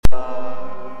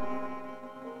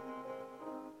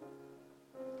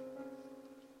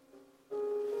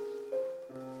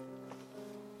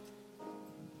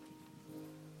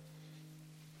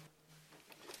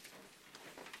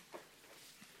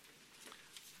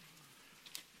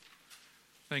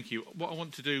Thank you. What I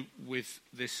want to do with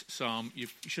this psalm, you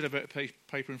should have a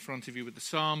paper in front of you with the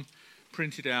psalm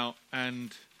printed out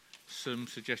and some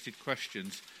suggested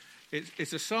questions.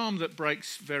 It's a psalm that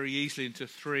breaks very easily into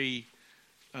three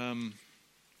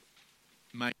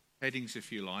main headings,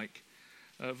 if you like.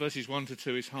 Verses 1 to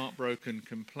 2 is heartbroken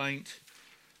complaint.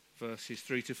 Verses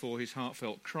 3 to 4 is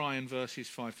heartfelt cry. And verses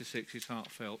 5 to 6 is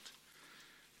heartfelt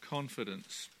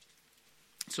confidence.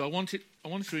 So I wanted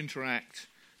to interact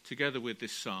together with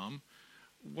this psalm.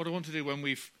 What I want to do when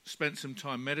we've spent some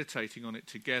time meditating on it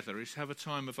together is have a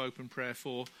time of open prayer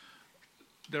for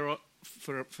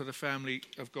the family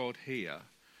of God here.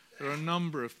 There are a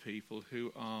number of people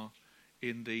who are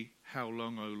in the "How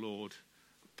long, O Lord"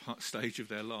 stage of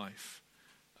their life,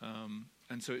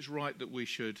 and so it's right that we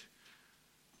should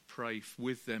pray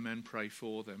with them and pray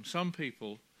for them. Some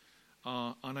people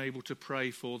are unable to pray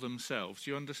for themselves.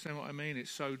 Do you understand what I mean? It's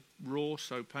so raw,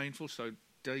 so painful, so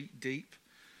deep,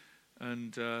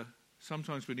 and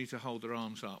sometimes we need to hold their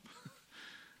arms up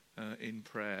in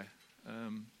prayer.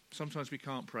 Sometimes we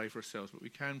can't pray for ourselves, but we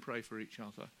can pray for each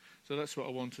other. So that's what I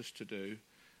want us to do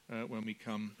when we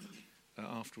come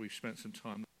after we've spent some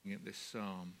time looking at this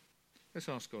psalm. Let's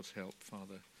ask God's help,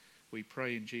 Father. We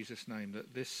pray in Jesus' name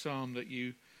that this psalm that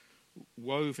you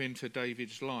wove into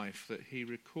David's life, that he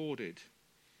recorded,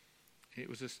 it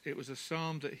was a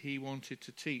psalm that he wanted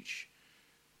to teach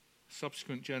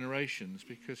subsequent generations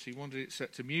because he wanted it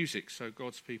set to music so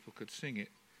God's people could sing it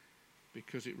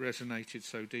because it resonated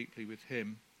so deeply with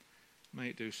him. May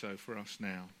it do so for us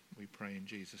now. We pray in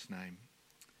Jesus' name.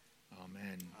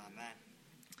 Amen. Amen.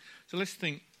 So let's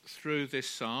think through this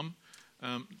psalm.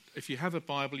 If you have a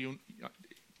Bible, we're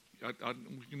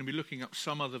going to be looking up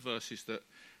some other verses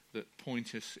that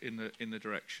point us in the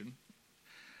direction.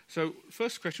 So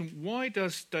first question, why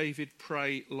does David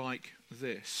pray like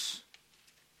this?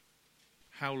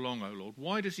 How long, O Lord?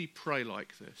 Why does he pray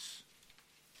like this?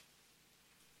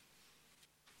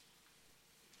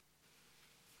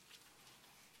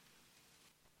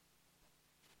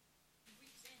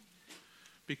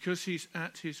 Because he's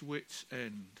at his wit's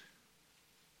end.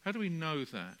 How do we know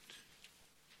that?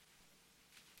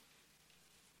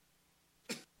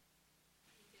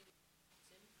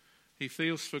 He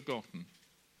feels forgotten.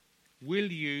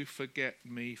 Will you forget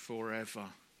me forever?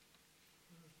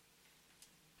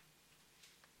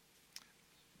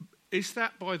 Is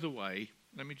that, by the way,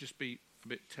 let me just be a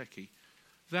bit techie,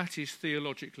 that is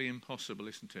theologically impossible,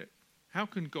 isn't it? How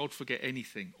can God forget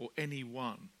anything or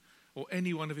anyone or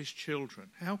any one of his children?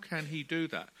 How can he do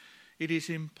that? It is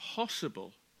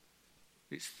impossible.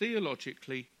 It's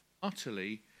theologically,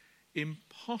 utterly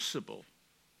impossible.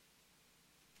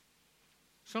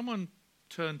 Someone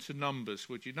turn to Numbers,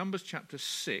 would you? Numbers chapter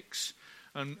 6,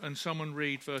 and someone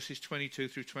read verses 22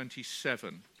 through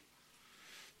 27.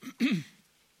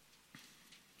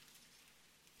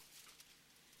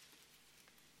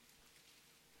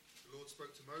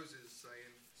 Spoke to Moses,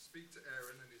 saying, "Speak to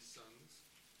Aaron and his sons,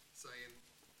 saying,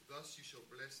 Thus you shall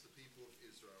bless the people of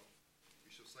Israel.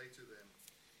 You shall say to them,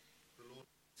 The Lord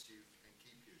bless you and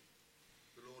keep you.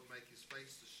 The Lord make his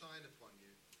face to shine upon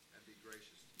you and be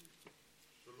gracious to you.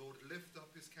 The Lord lift up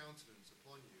his countenance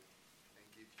upon you and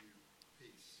give you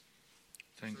peace."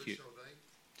 Thank you.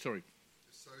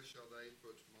 So shall they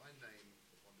put my name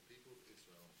upon the people of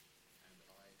Israel, and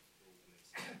I will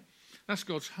bless them. That's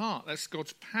God's heart, that's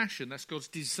God's passion, that's God's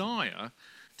desire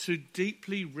to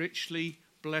deeply, richly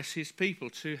bless his people,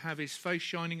 to have his face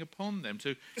shining upon them,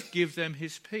 to give them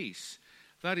his peace.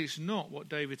 That is not what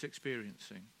David's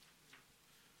experiencing.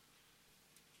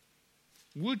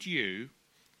 Would you,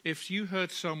 if you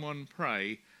heard someone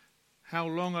pray, "How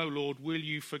long, O Lord, will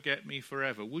you forget me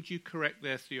forever?" would you correct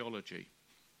their theology?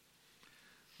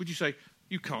 Would you say,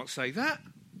 "You can't say that.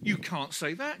 You can't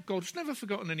say that. God's never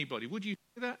forgotten anybody." Would you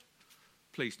say that?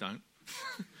 Please don't.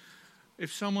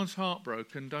 If someone's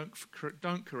heartbroken, don't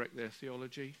correct their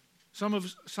theology. Some of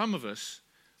us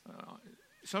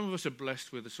are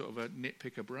blessed with a sort of a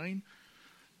nitpicker brain,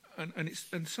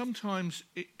 and sometimes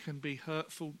it can be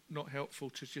hurtful, not helpful,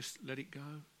 to just let it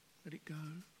go. Let it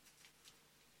go.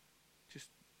 Just,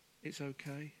 it's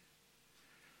okay.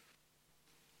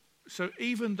 So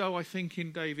even though I think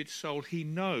in David's soul he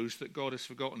knows that God has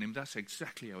forgotten him, that's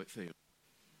exactly how it feels.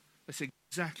 That's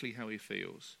exactly how he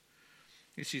feels.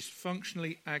 This is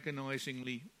functionally,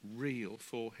 agonizingly real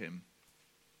for him.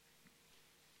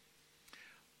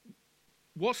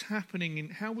 what's happening in,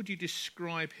 how would you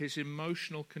describe his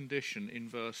emotional condition in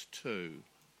verse 2?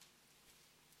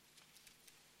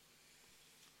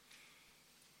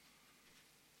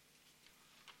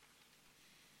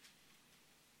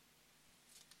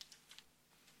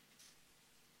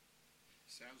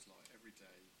 Sounds like every day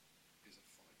is a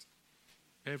fight.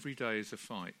 Every day is a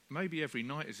fight. Maybe every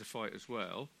night is a fight as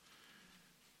well.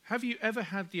 Have you ever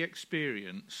had the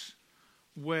experience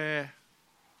where,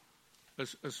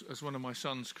 as one of my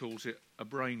sons calls it, a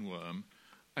brainworm,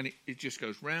 and it just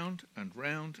goes round and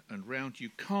round and round. You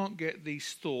can't get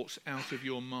these thoughts out of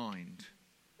your mind.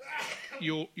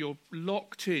 You're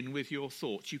locked in with your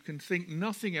thoughts. You can think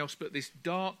nothing else but this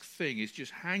dark thing is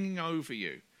just hanging over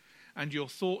you. And your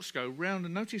thoughts go round.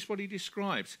 And notice what he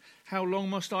describes. How long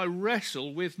must I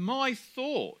wrestle with my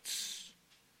thoughts?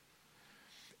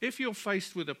 If you're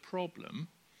faced with a problem,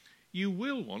 you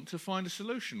will want to find a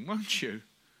solution, won't you?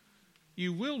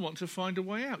 You will want to find a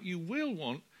way out. You will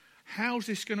want, how's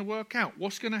this going to work out?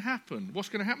 What's going to happen? What's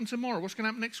going to happen tomorrow? What's going to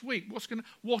happen next week? What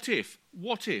if?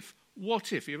 What if?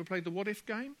 What if? You ever played the what if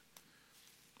game?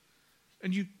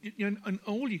 And you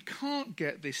can't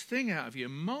get this thing out of your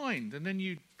mind, and then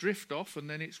you drift off, and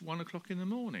then it's 1 o'clock in the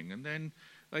morning, and then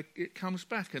it comes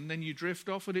back, and then you drift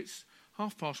off, and it's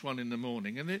 1:30 in the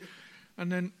morning, and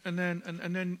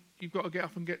then you've got to get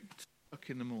up and get to work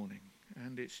in the morning,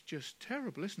 and it's just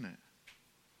terrible, isn't it?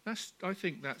 I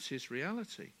think that's his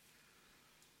reality.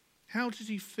 How does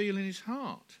he feel in his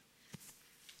heart?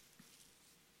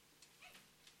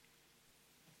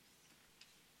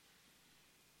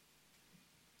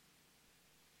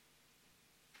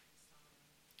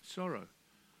 Sorrow.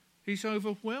 He's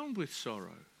overwhelmed with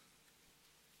sorrow.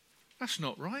 That's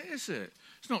not right, is it?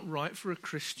 It's not right for a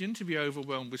Christian to be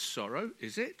overwhelmed with sorrow,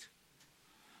 is it?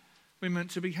 We're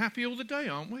meant to be happy all the day,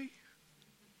 aren't we?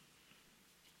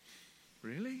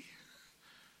 Really?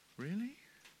 Really?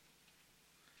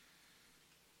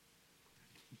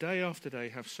 Day after day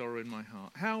have sorrow in my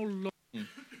heart. How long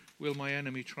will my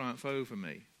enemy triumph over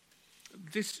me?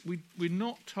 We're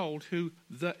not told who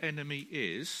the enemy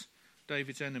is.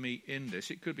 David's enemy in this.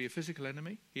 It could be a physical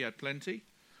enemy. He had plenty.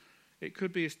 It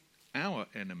could be our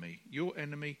enemy. Your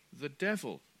enemy, the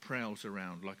devil, prowls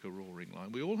around like a roaring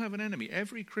lion. We all have an enemy.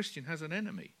 Every Christian has an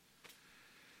enemy.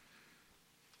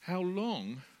 How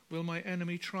long will my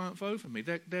enemy triumph over me?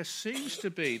 There seems to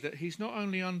be that he's not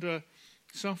only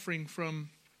suffering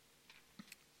from,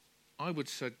 I would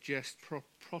suggest,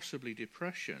 possibly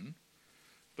depression,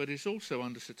 but is also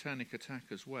under satanic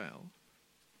attack as well.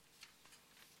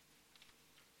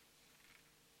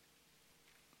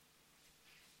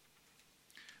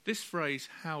 This phrase,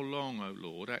 how long, O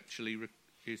Lord, actually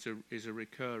is a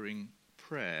recurring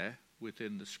prayer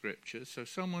within the Scriptures. So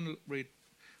someone would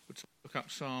look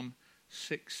up Psalm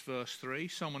 6, verse 3.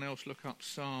 Someone else look up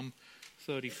Psalm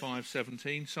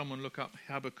 35:17. Someone look up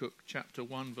Habakkuk chapter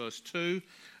 1, verse 2.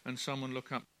 And someone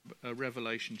look up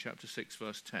Revelation chapter 6,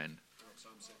 verse 10.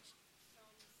 Psalm 6.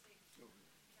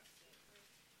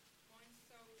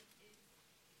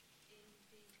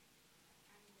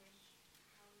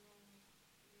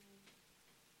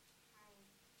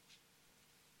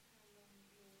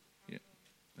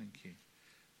 Thank you.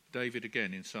 David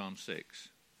again in Psalm 6.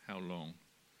 How long?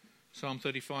 Psalm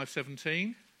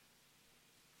 35:17.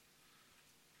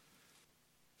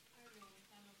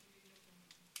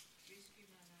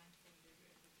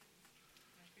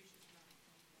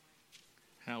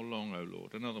 How long, O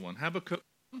Lord? Another one. Habakkuk,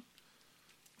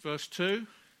 verse 2.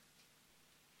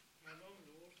 How long,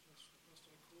 Lord, must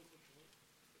I call for help,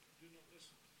 but you do not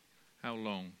listen? How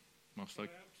long must I...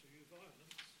 Cry out to you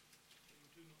violence, but you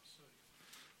do not save.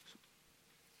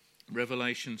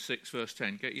 Revelation 6, verse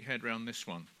 10. Get your head round this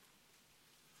one.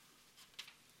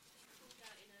 Called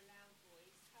out in a loud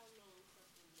voice, how long,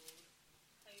 sovereign Lord,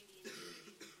 holy is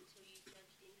you, until you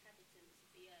judge the inhabitants of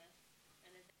the earth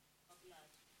and avenge our blood.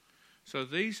 So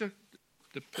these are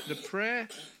the prayer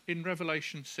in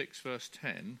Revelation 6, verse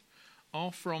 10,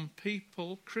 are from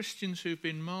people, Christians who've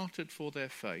been martyred for their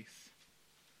faith,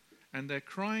 and they're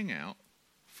crying out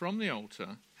from the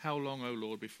altar, how long, O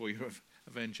Lord, before you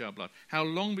avenge our blood? How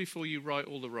long before you right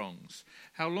all the wrongs?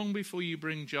 How long before you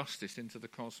bring justice into the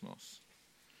cosmos?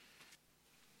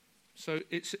 So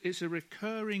it's a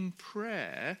recurring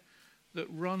prayer that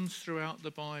runs throughout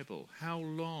the Bible. How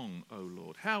long, O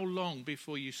Lord? How long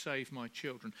before you save my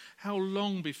children? How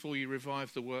long before you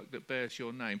revive the work that bears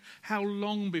your name? How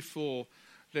long before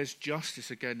there's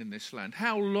justice again in this land?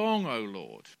 How long, O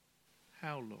Lord?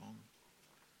 How long?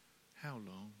 How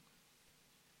long?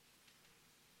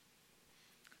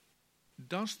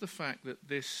 Does the fact that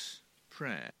this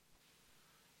prayer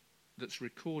that's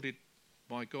recorded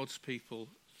by God's people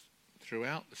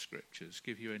throughout the scriptures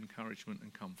give you encouragement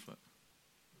and comfort.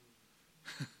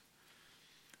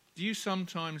 Do you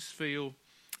sometimes feel,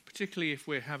 particularly if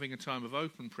we're having a time of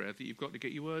open prayer, that you've got to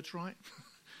get your words right?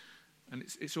 And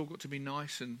it's all got to be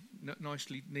nice and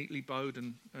nicely, neatly bowed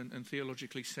and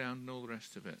theologically sound and all the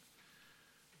rest of it.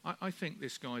 I think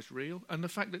this guy's real. And the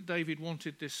fact that David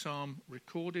wanted this psalm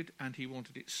recorded and he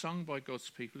wanted it sung by God's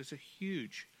people is a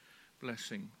huge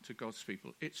blessing to God's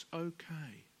people. It's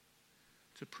okay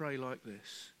to pray like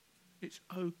this. It's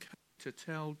okay to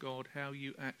tell God how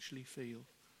you actually feel.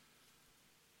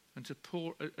 And to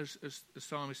pour, as the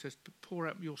psalmist says, pour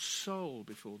out your soul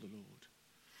before the Lord.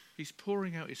 He's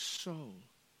pouring out his soul.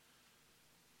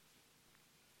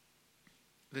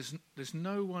 There's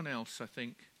no one else, I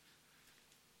think,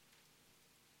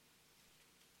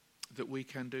 that we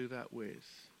can do that with.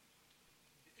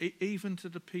 Even to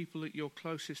the people that you're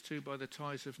closest to by the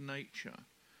ties of nature.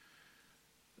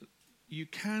 You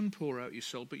can pour out your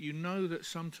soul, but you know that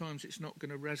sometimes it's not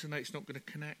going to resonate, it's not going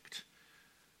to connect.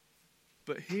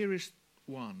 But here is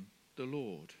one, the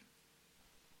Lord,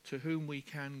 to whom we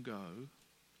can go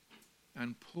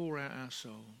and pour out our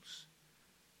souls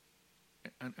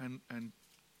and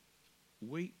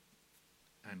weep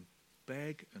and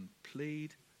beg and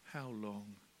plead. How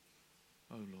long,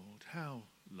 oh Lord, how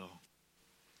long?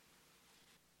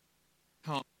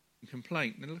 Heart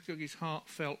complaint. Now look at his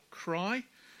heartfelt cry,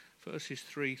 verses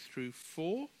 3 through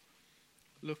 4.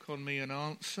 Look on me and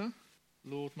answer,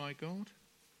 Lord my God.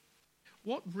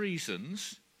 What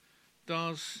reasons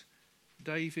does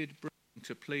David bring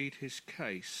to plead his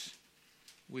case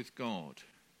with God?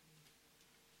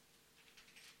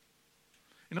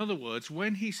 In other words,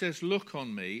 when he says, look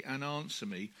on me and answer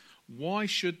me, why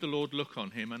should the Lord look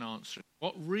on him and answer him?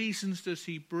 What reasons does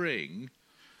he bring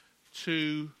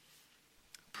to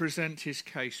present his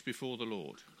case before the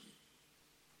Lord?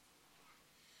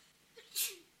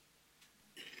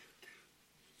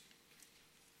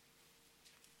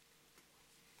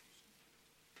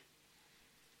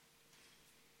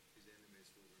 His enemies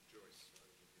will rejoice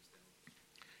over his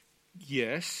downfall.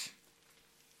 Yes.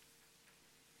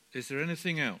 Is there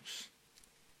anything else?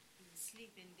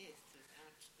 Sleep in death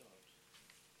without God.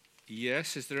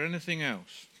 Yes. Is there anything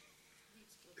else?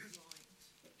 Needs God's light.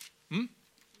 Hmm?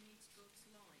 Needs God's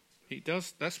light. He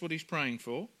does. That's what he's praying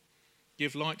for.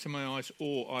 Give light to my eyes,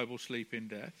 or I will sleep in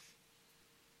death.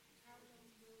 How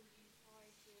long will you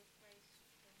hide your face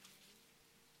from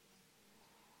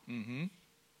me? Mm-hmm.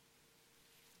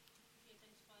 He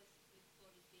identifies with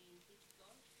God as being his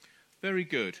God. Very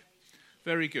good.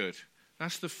 Very good.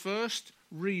 That's the first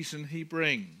reason he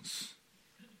brings.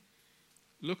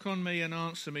 Look on me and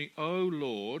answer me, O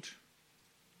Lord,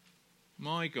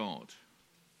 my God.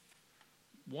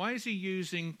 Why is he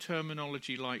using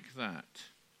terminology like that?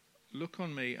 Look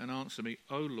on me and answer me,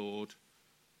 O Lord,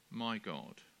 my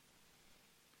God.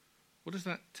 What does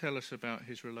that tell us about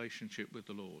his relationship with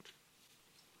the Lord?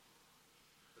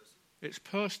 It's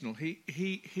personal.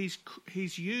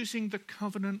 He's using the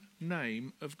covenant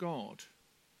name of God.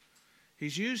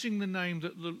 He's using the name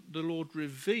that the Lord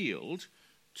revealed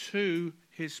to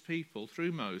his people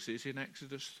through Moses in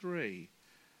Exodus 3.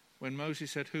 When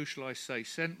Moses said, who shall I say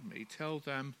sent me? Tell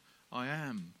them, I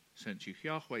am sent you.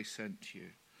 Yahweh sent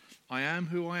you. I am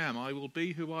who I am. I will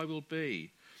be who I will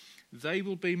be. They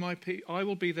will be my I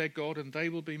will be their God and they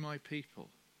will be my people.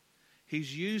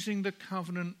 He's using the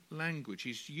covenant language.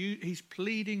 He's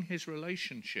pleading his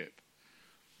relationship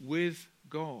with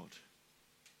God.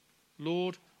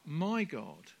 Lord, my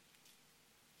God.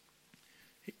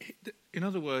 In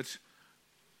other words,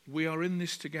 we are in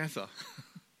this together.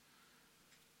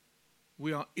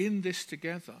 We are in this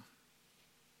together.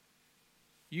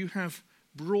 You have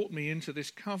brought me into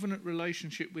this covenant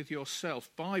relationship with yourself.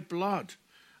 By blood,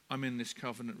 I'm in this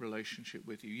covenant relationship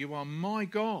with you. You are my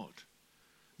God.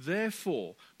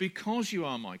 Therefore, because you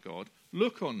are my God,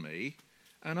 look on me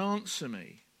and answer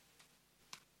me.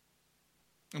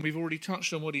 And we've already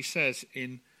touched on what he says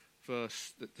in the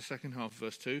second half of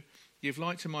verse 2. Give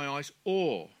light to my eyes,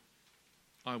 or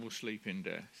I will sleep in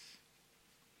death.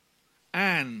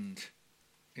 And,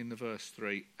 in the verse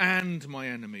 3, and my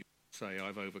enemy will say,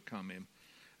 I've overcome him,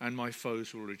 and my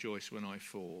foes will rejoice when I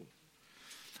fall.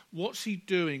 What's he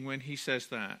doing when he says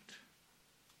that?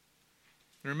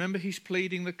 Remember, he's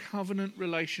pleading the covenant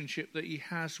relationship that he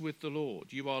has with the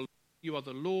Lord. You are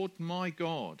the Lord my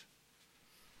God.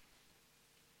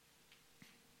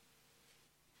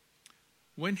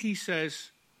 When he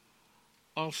says,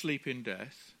 I'll sleep in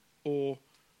death, or,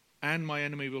 and my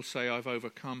enemy will say, I've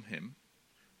overcome him.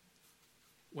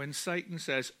 When Satan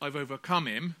says, I've overcome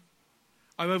him,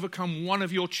 I've overcome one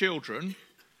of your children,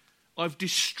 I've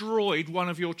destroyed one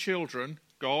of your children.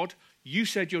 God, you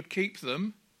said you'd keep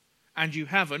them, and you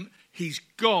haven't. He's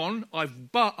gone. I've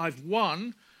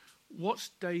won. What's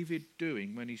David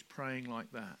doing when he's praying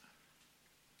like that?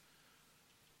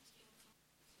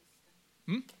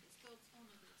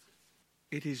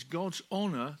 It is God's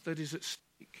honour that is at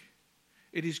stake.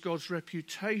 It is God's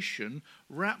reputation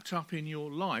wrapped up in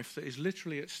your life that is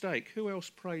literally at stake. Who else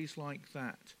prays like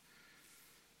that?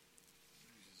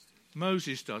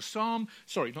 Moses does. Someone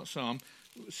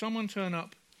turn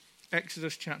up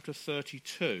Exodus chapter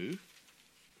 32.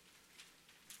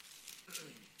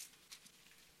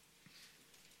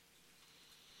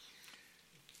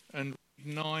 And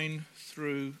 9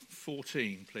 through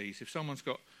 14, please. If someone's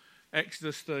got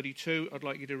Exodus 32, I'd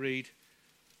like you to read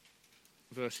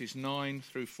verses 9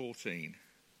 through 14.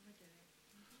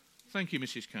 Thank you,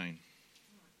 Mrs. Kane.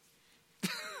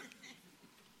 I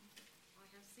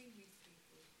have seen these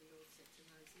people, the Lord said to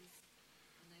Moses,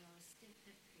 and they are a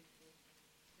stiff-necked people.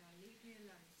 Now leave me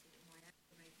alone so that my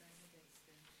anger may burn against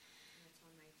them, and that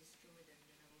I may destroy them,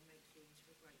 and I will make you into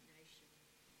a great nation.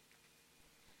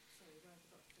 Sorry, where have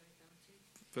I got to go down to?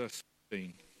 Verse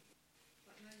 15.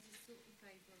 But Moses sought the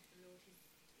favour of the Lord his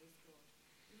God.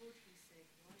 Lord, he said,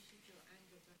 why should your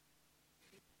anger burn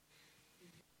who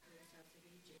brought out of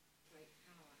Egypt with great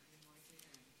power and a mighty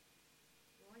hand?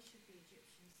 Why should the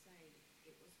Egyptians say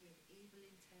it was with evil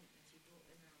intent that he brought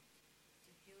them out,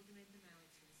 to kill them in the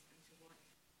mountains and to wipe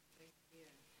the face of the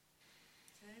earth?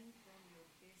 Turn from your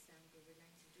fierce anger,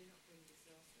 relent, and do not bring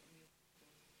disaster on your people.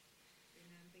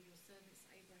 Remember your servants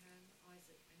Abraham,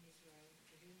 Isaac, and Israel,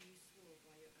 to whom you swore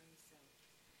by your own self.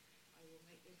 I will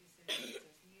make your descendants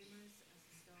as numerous as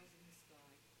the stars in the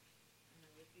sky, and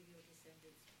I will give your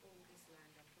descendants all this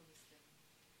land I promised them,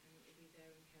 and it will be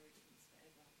their inheritance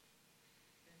forever.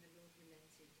 Then the Lord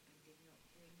relented and did not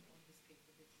bring on his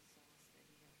people the disaster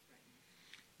he had threatened.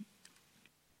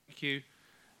 Thank you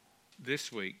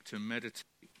this week to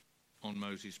meditate on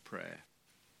Moses' prayer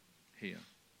here.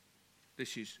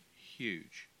 This is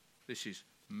huge. This is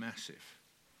massive.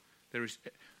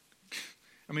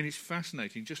 It's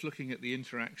fascinating just looking at the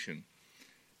interaction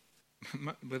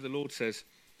where the Lord says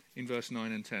in verse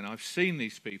 9 and 10, I've seen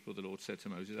these people, the Lord said to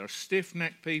Moses, they're a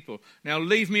stiff-necked people. Now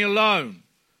leave me alone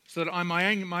so that my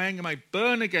anger may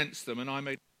burn against them and I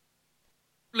may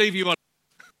leave you alone.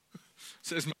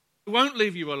 Says, I won't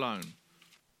leave you alone.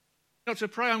 Not to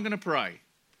pray, I'm going to pray.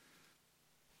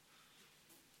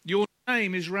 Your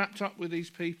name is wrapped up with these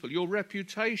people. Your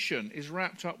reputation is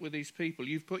wrapped up with these people.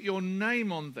 You've put your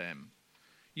name on them.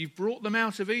 You've brought them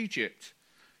out of Egypt.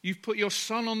 You've put your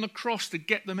son on the cross to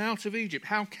get them out of Egypt.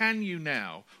 How can you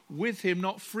now, with him,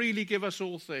 not freely give us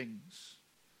all things?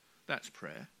 That's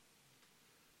prayer,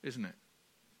 isn't it?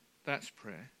 That's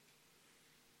prayer.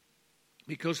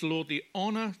 Because, Lord, the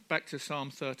honour, back to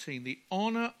Psalm 13, the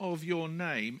honour of your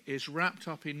name is wrapped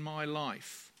up in my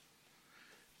life.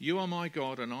 You are my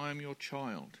God and I am your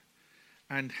child.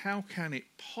 And how can it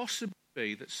possibly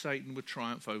be that Satan would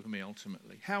triumph over me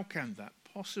ultimately? How can that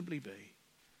possibly be?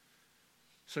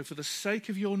 So for the sake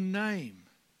of your name,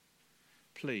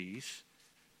 please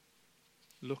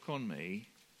look on me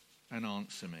and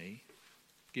answer me.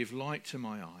 Give light to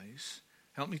my eyes.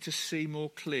 Help me to see more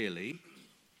clearly.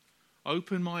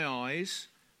 Open my eyes.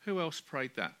 Who else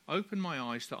prayed that? Open my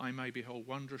eyes that I may behold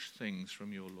wondrous things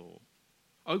from your law.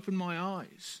 Open my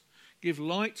eyes. Give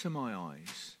light to my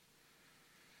eyes.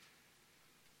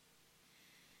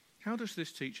 How does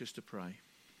this teach us to pray?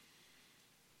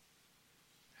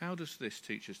 How does this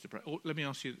teach us to pray? Or let me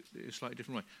ask you a slightly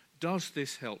different way. Does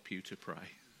this help you to pray?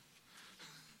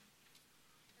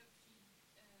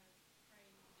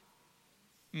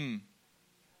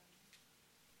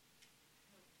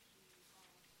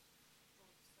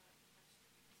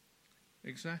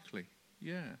 Exactly.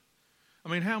 Yeah. I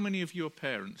mean, how many of you are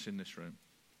parents in this room?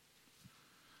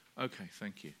 Okay,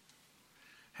 thank you.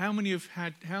 How many of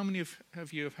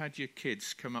you have had your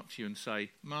kids come up to you and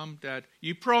say, Mum, Dad,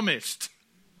 you promised?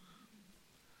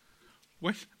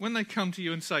 When they come to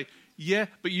you and say, yeah,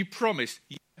 but you promised.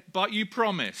 Yeah, but you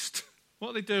promised. What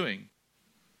are they doing?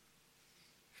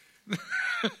 Making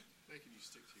you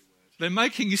stick to your word. They're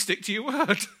making you stick to your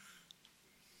word.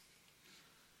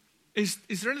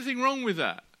 Is there anything wrong with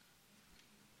that?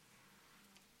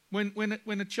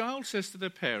 When a child says to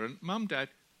their parent, Mum, Dad,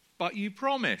 but you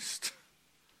promised,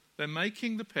 they're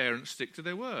making the parent stick to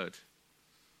their word.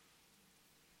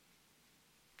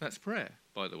 That's prayer,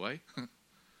 by the way.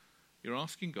 You're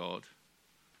asking God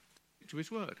to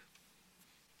his word.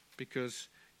 Because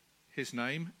his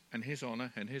name and his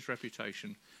honour and his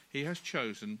reputation, he has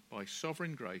chosen by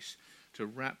sovereign grace to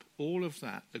wrap all of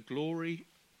that, the glory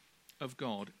of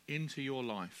God into your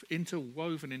life,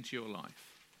 interwoven into your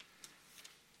life.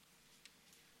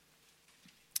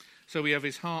 So we have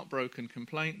his heartbroken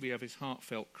complaint, we have his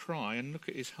heartfelt cry, and look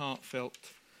at his heartfelt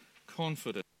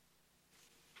confidence.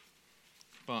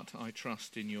 But I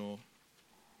trust in your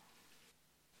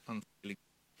unfailing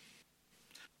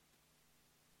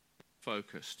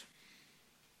focused.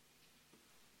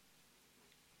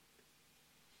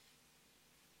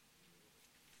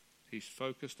 He's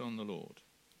focused on the Lord.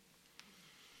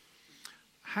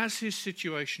 Has his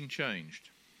situation changed?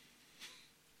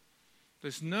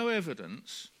 There's no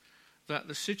evidence that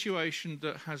the situation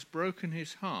that has broken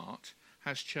his heart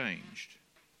has changed.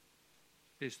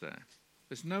 Is there?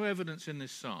 There's no evidence in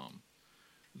this psalm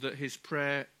that his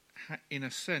prayer, in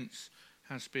a sense,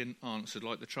 has been answered,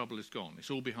 like the trouble is gone.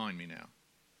 It's all behind me now.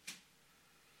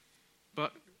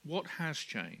 But what has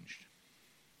changed?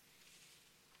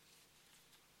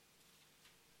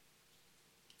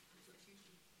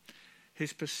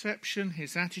 His perception,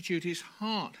 his attitude, his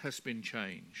heart has been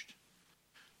changed.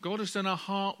 God has done a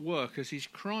heart work as he's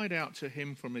cried out to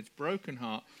him from his broken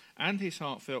heart and his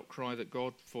heartfelt cry that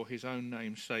God, for his own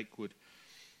name's sake, would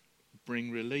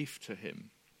bring relief to him.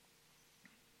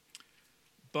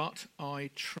 But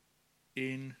I trust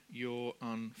in your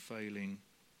unfailing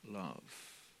love.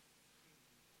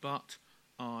 But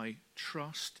I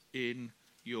trust in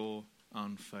your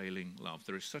unfailing love.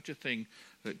 There is such a thing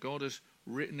that God has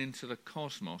written into the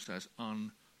cosmos as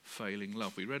unfailing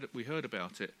love. We heard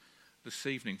about it this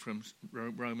evening from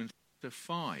Romans chapter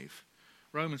 5.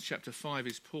 Romans chapter 5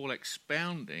 is Paul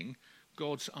expounding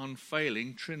God's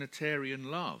unfailing Trinitarian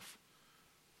love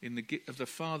of the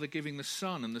Father giving the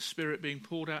Son and the Spirit being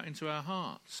poured out into our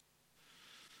hearts.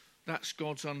 That's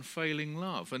God's unfailing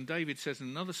love. And David says in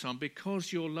another psalm,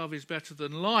 because your love is better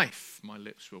than life, my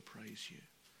lips will praise you.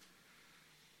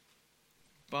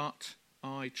 But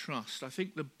I trust. I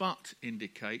think the but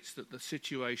indicates that the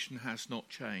situation has not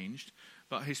changed,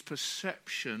 but his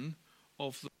perception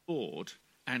of the Lord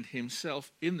and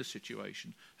himself in the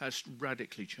situation has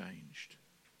radically changed.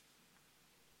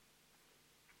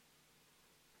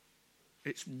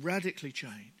 It's radically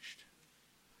changed.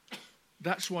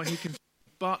 That's why he can say,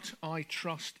 but I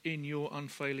trust in your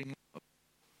unfailing love.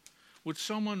 Would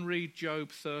someone read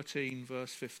Job 13,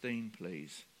 verse 15,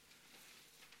 please?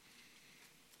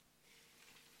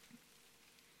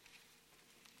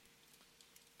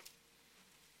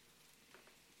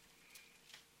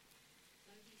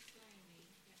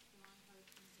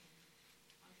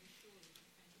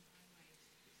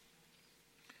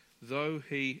 Though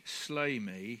he slay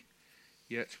me,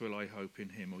 yet will I hope in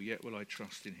him, or yet will I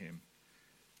trust in him.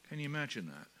 Can you imagine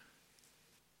that?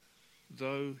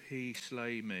 Though he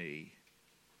slay me,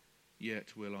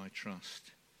 yet will I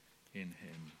trust in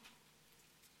him.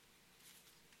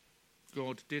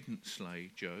 God didn't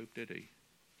slay Job, did he?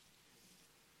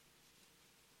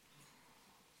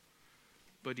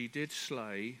 But he did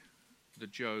slay the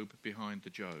Job behind the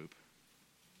Job,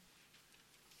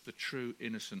 the true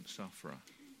innocent sufferer.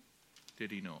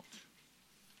 Did he not?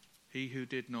 He who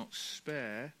did not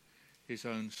spare his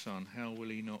own son, how will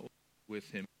he not with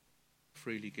him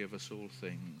freely give us all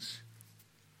things?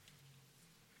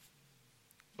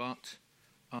 But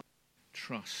I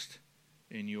trust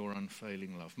in your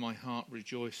unfailing love. My heart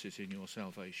rejoices in your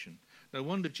salvation. No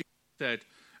wonder Jesus said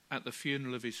at the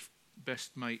funeral of his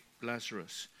best mate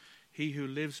Lazarus, he who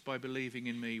lives by believing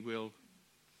in me will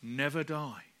never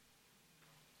die.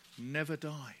 Never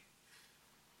die.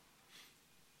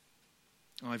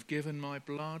 I've given my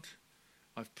blood,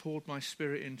 I've poured my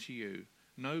spirit into you.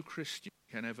 No Christian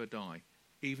can ever die,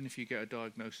 even if you get a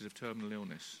diagnosis of terminal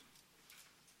illness.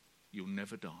 You'll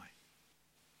never die.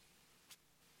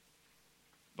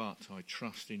 But I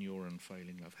trust in your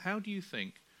unfailing love. How do you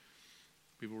think,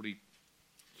 we've already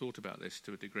thought about this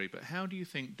to a degree, but how do you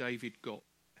think David got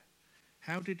there?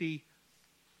 How did he,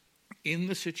 in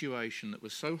the situation that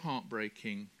was so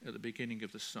heartbreaking at the beginning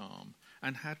of the psalm,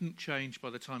 and hadn't changed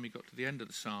by the time he got to the end of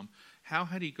the psalm, how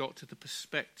had he got to the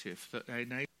perspective that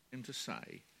enabled him to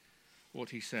say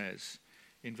what he says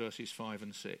in verses 5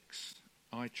 and 6?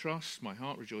 I trust, my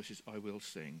heart rejoices, I will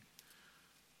sing.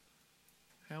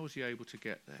 How was he able to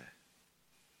get there?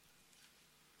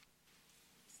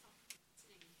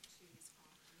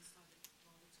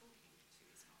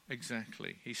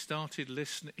 Exactly. He started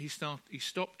listening. He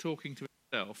stopped talking to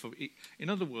himself. In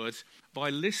other words, by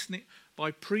listening,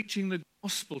 by preaching the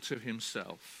gospel to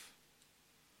himself,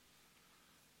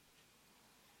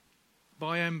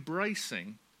 by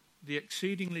embracing the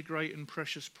exceedingly great and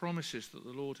precious promises that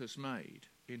the Lord has made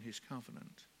in his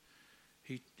covenant,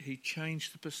 He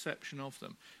changed the perception of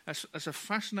them. That's a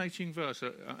fascinating verse.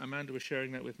 Amanda was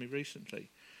sharing that with me recently.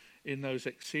 In those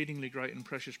exceedingly great and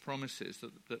precious promises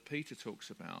that Peter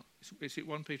talks about. Is it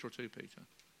 1 Peter or 2 Peter?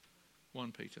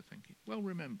 1 Peter, thank you. Well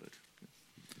remembered.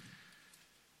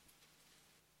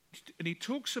 And he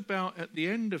talks about, at the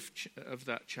end of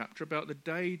that chapter, about the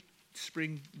day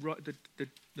spring,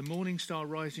 the morning star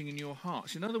rising in your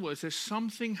hearts. In other words, there's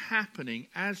something happening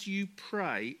as you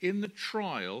pray in the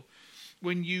trial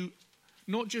when you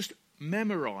not just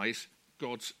memorize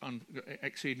God's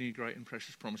exceedingly great and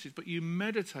precious promises, but you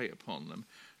meditate upon them.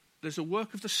 There's a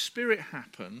work of the Spirit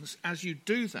happens as you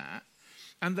do that,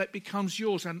 and that becomes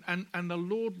yours. And the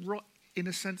Lord, in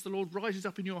a sense, the Lord rises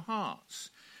up in your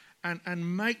hearts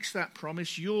and makes that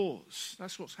promise yours.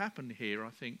 That's what's happened here,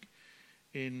 I think,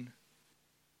 in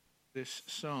this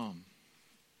psalm.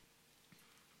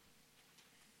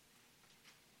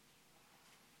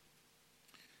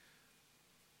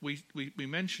 We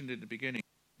mentioned at the beginning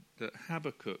that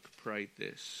Habakkuk prayed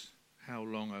this, "How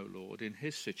long, O Lord?" in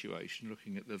his situation,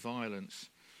 looking at the violence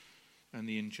and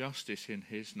the injustice in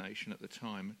his nation at the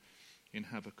time, in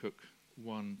Habakkuk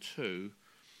 1:2,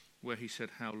 where he said,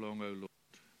 "How long, O Lord?"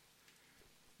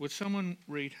 Would someone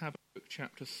read Habakkuk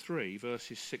chapter 3,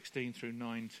 verses 16 through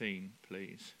 19,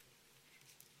 please?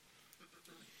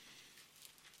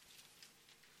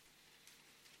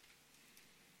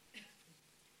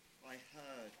 I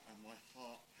heard and my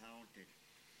heart pounded.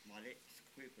 My lips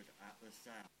quivered at the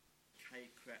sound. Decay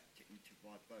crept into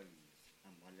my bones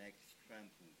and my legs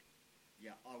trembled.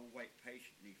 Yet I will wait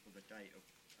patiently for the day of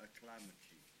a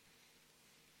calamity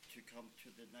to come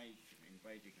to the nation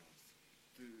invading us.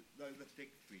 Though the fig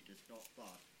tree does not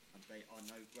bud and there are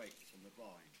no grapes on the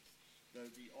vines, though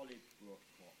the olive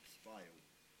crops fail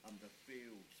and the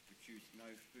fields produce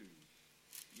no food,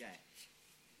 yet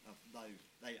though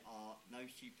they are no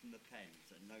sheep in the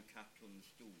pens and no cattle in the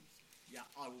stalls, yet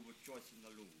I will rejoice in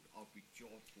the Lord. I'll be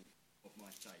joyful of my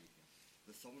Saviour.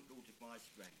 The sovereign Lord is my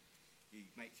strength. He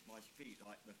makes my feet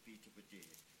like the feet of a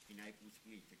deer. He enables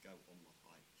me to go on the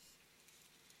heights.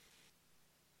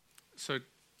 So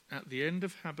at the end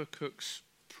of Habakkuk's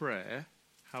prayer,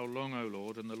 "How long, O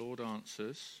Lord?" and the Lord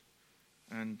answers.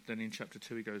 And then in chapter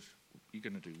 2 he goes, "You're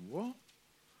going to do what?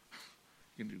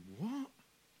 You're going to do what?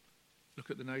 Look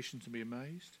at the nations and be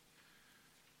amazed."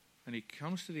 And he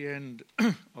comes to the end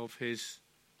of his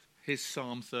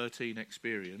Psalm 13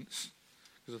 experience,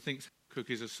 because I think Habakkuk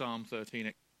is a Psalm 13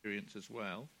 experience as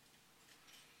well.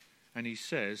 And he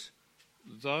says,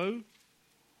 "Though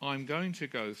I'm going to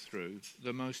go through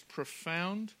the most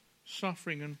profound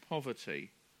suffering and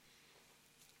poverty,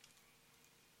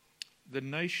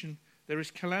 there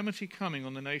is calamity coming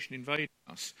on the nation invading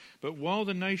us. But while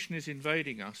the nation is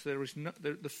invading us,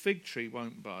 the fig tree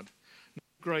won't bud, no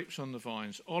grapes on the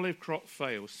vines, olive crop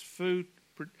fails,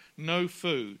 no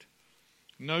food,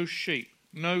 no sheep,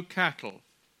 no cattle,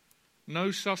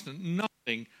 no sustenance,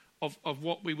 nothing of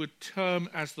what we would term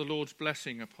as the Lord's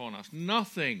blessing upon us.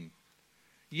 Nothing.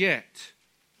 Yet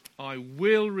I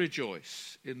will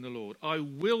rejoice in the Lord. I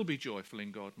will be joyful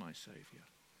in God my Saviour.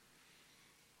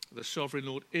 The sovereign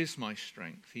Lord is my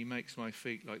strength. He makes my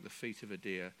feet like the feet of a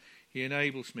deer. He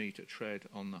enables me to tread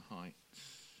on the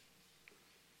heights."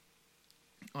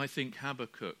 I think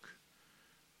Habakkuk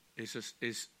is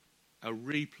a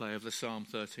replay of the Psalm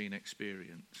 13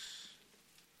 experience.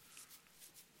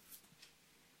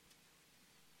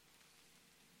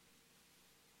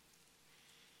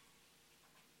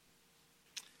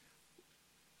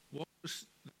 What was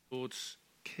the Lord's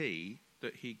key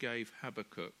that he gave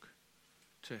Habakkuk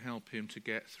to help him to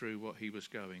get through what he was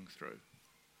going through?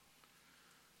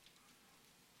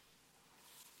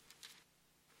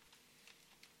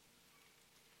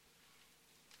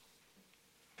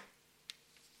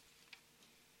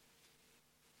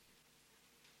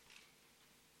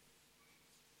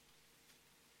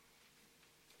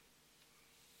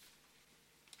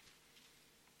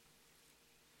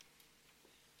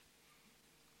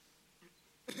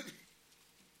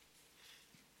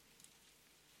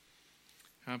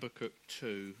 Habakkuk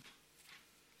 2,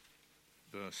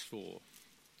 verse 4.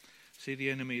 "See, the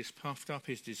enemy is puffed up,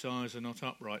 his desires are not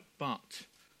upright, but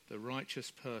the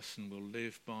righteous person will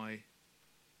live by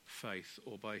faith,"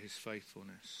 or by his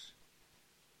faithfulness.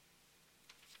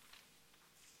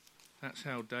 That's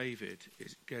how David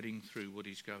is getting through what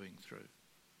he's going through.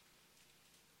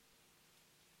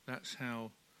 That's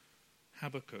how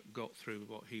Habakkuk got through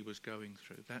what he was going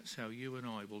through. That's how you and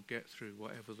I will get through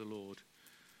whatever the Lord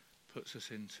puts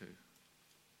us into.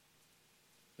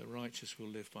 The righteous will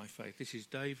live by faith. This is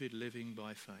David living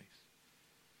by faith.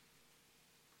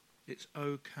 It's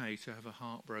okay to have a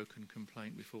heartbroken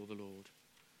complaint before the Lord.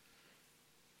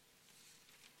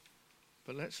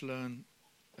 But let's learn,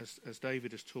 as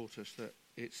David has taught us, that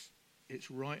it's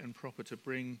right and proper to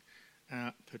bring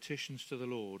our petitions to the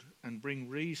Lord and bring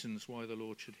reasons why the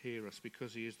Lord should hear us,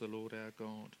 because he is the Lord our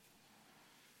God.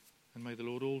 And may the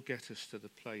Lord all get us to the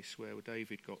place where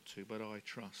David got to, but I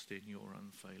trust in your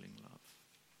unfailing love.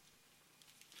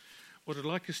 What I'd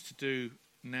like us to do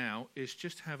now is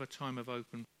just have a time of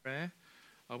open prayer.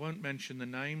 I won't mention the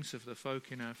names of the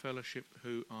folk in our fellowship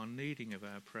who are needing of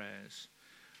our prayers,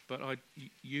 but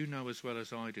you know as well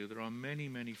as I do, there are many,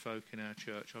 many folk in our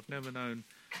church. I've never known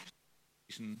a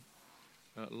season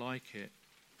like it,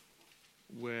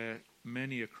 where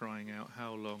many are crying out,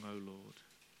 "How long, O Lord?"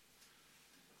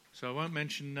 So I won't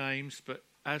mention names, but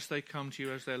as they come to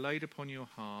you, as they're laid upon your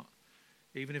heart,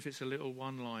 even if it's a little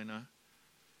one-liner,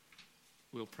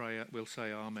 we'll pray. We'll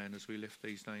say Amen as we lift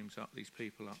these names up, these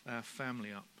people up, our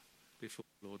family up before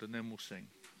the Lord, and then we'll sing.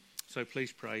 So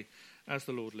please pray as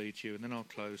the Lord leads you, and then I'll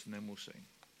close, and then we'll sing.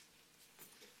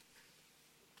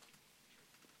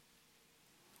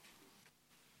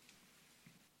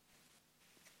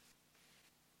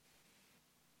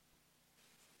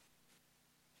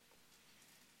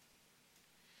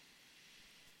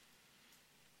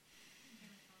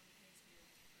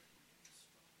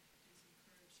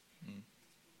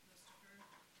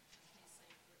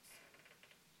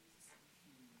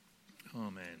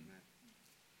 Amen.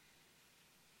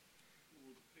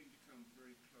 Lord, please come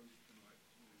very close tonight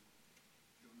to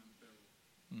John and Beryl.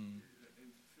 Let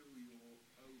them feel your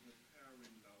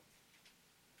overpowering love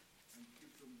and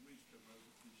give them wisdom over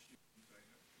the decisions they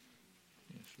have to make.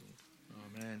 Yes, Lord.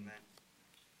 Amen. Amen.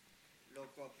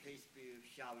 Lord God, please be with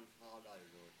Sharon Harlow,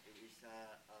 Lord. It is,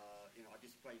 I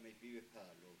just pray may be with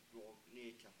her, Lord. Draw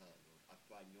near to her, Lord. I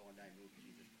pray in your name, Lord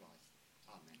Jesus Christ.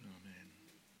 Amen. Amen.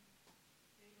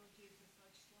 Lord Jesus, I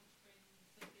just want to bring the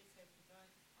this over today.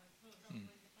 I feel that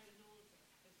way the Lord,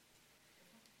 the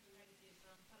ladies,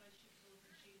 fellowship, Lord,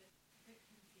 and she that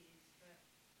victims is,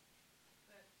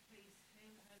 but please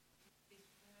heal her, please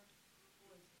her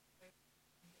voice at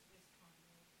this time,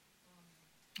 Lord.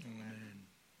 Amen.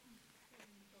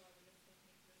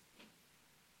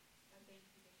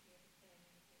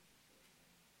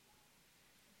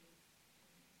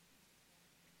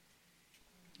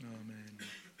 Amen.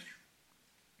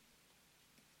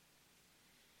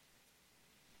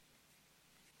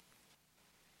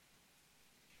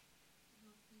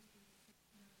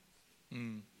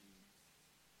 Amen.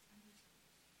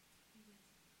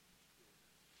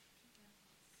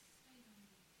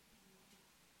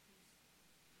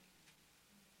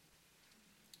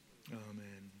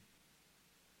 Amen.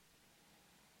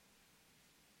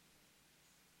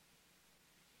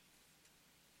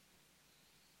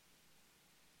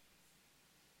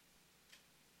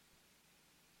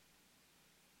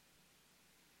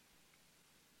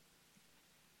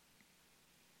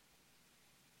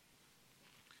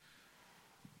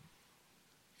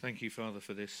 Thank you, Father,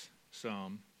 for this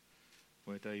psalm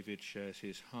where David shares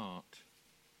his heart,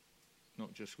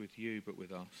 not just with you, but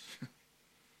with us.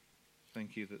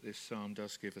 Thank you that this psalm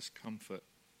does give us comfort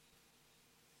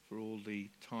for all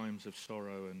the times of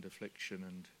sorrow and affliction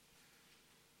and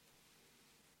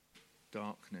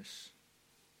darkness.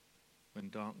 When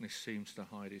darkness seems to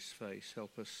hide his face,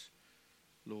 help us,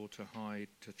 Lord,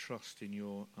 to trust in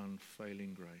your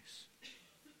unfailing grace.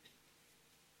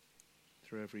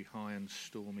 Through every high and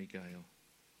stormy gale,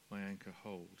 my anchor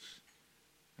holds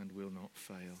and will not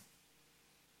fail.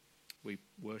 We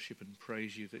worship and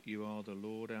praise you that you are the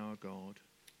Lord our God,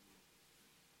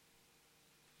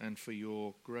 and for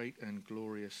your great and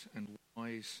glorious and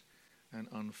wise and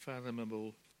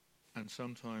unfathomable and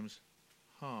sometimes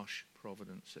harsh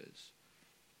providences.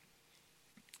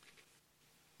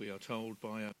 We are told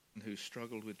by a man who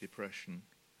struggled with depression,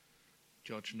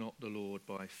 judge not the Lord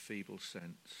by feeble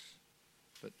sense,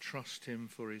 but trust him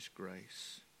for his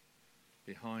grace.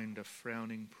 Behind a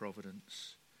frowning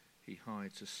providence, he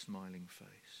hides a smiling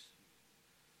face.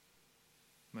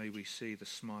 May we see the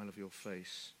smile of your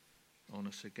face on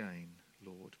us again,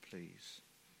 Lord, please.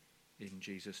 In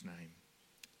Jesus' name,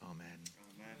 amen.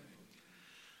 Amen.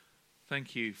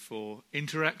 Thank you for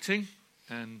interacting,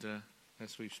 and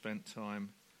as we've spent time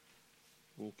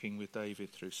walking with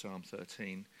David through Psalm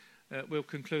 13, we'll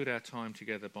conclude our time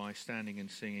together by standing and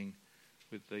singing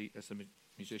as the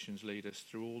musicians lead us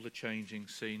through all the changing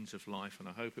scenes of life, and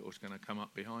I hope it was going to come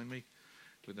up behind me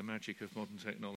with the magic of modern technology.